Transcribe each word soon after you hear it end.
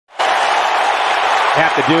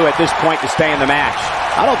have to do at this point to stay in the match?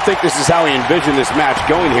 I don't think this is how he envisioned this match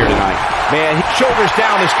going here tonight. Man, shoulders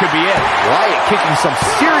down, this could be it. Wyatt kicking some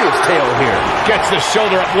serious tail here. Gets the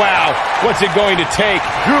shoulder up. Wow, what's it going to take?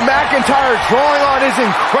 Drew McIntyre drawing on his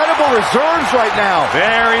incredible reserves right now.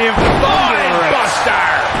 Very important. Buster.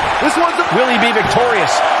 This one's a... Will he be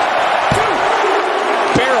victorious?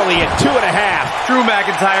 Barely at 2.5. Drew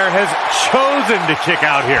McIntyre has chosen to kick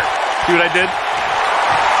out here. See what I did?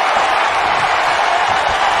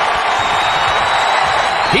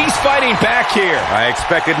 He's fighting back here. I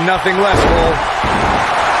expected nothing less, Cole.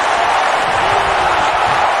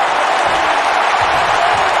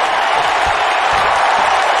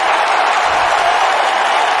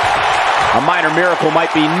 A minor miracle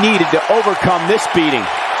might be needed to overcome this beating.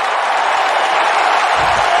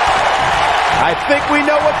 I think we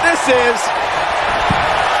know what this is.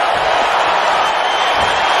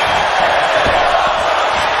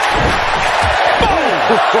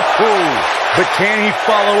 But can he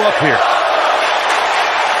follow up here?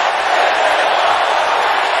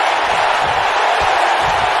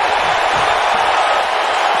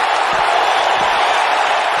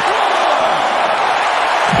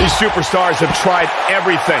 These superstars have tried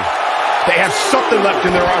everything. They have something left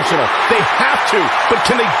in their arsenal. They have to, but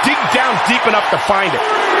can they dig down deep enough to find it?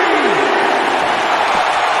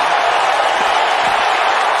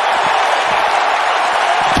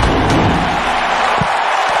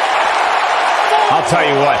 I'll tell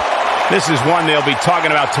you what, this is one they'll be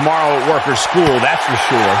talking about tomorrow at work or school, that's for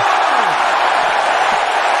sure.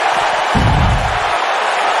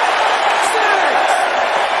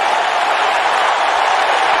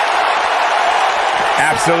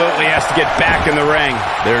 Absolutely has to get back in the ring.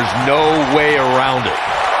 There's no way around it.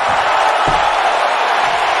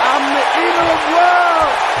 I'm the eagle of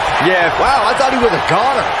world. Yeah, Wow, I thought he was a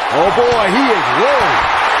goner. Oh boy, he is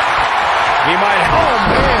rolling. He might have. Oh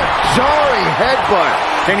man, jarring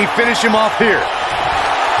headbutt. can he finish him off here?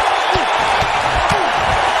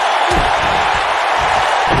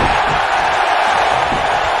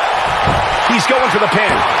 He's going for the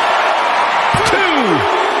pin.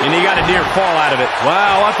 2. And he got a near fall out of it.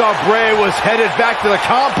 Wow, I thought Bray was headed back to the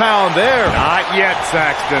compound there. Not yet,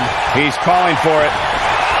 Saxton. He's calling for it.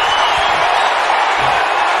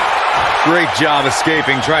 Great job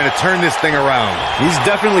escaping, trying to turn this thing around. He's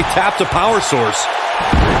definitely tapped a power source.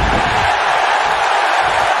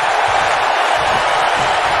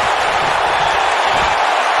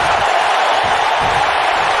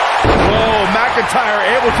 Whoa, McIntyre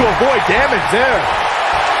able to avoid damage there.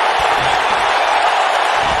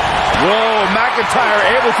 Whoa, McIntyre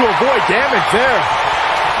able to avoid damage there.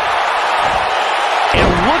 And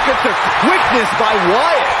look at the quickness by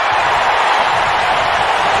Wyatt.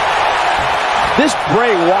 This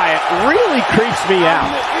Bray Wyatt really creeps me out.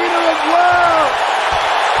 The eater of world.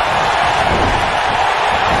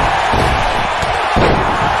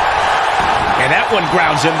 And that one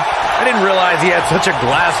grounds him. I didn't realize he had such a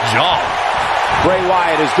glass jaw. Bray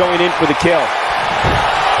Wyatt is going in for the kill.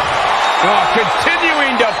 Oh,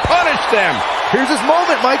 continuing to punish them. Here's his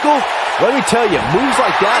moment, Michael. Let me tell you, moves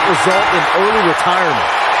like that result in early retirement.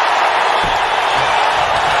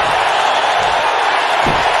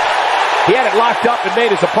 He had it locked up and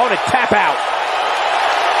made his opponent tap out.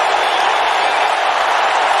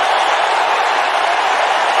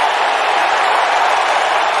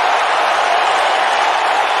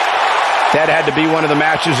 That had to be one of the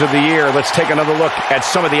matches of the year. Let's take another look at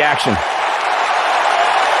some of the action.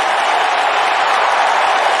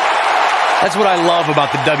 That's what I love about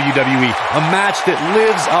the WWE. A match that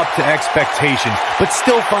lives up to expectations, but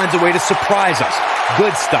still finds a way to surprise us.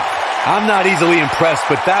 Good stuff. I'm not easily impressed,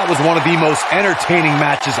 but that was one of the most entertaining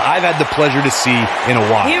matches I've had the pleasure to see in a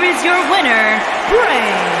while. Here is your winner, Bray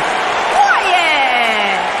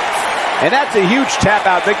Wyatt. And that's a huge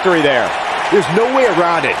tap-out victory there. There's no way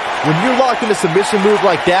around it. When you're locked in a submission move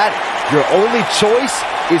like that, your only choice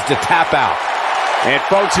is to tap out. And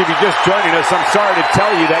folks, if you're just joining us, I'm sorry to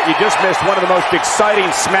tell you that you just missed one of the most exciting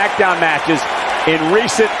SmackDown matches in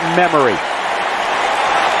recent memory.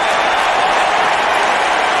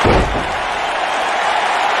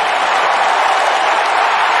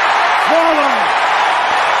 Follow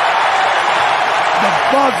the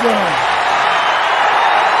buzzer.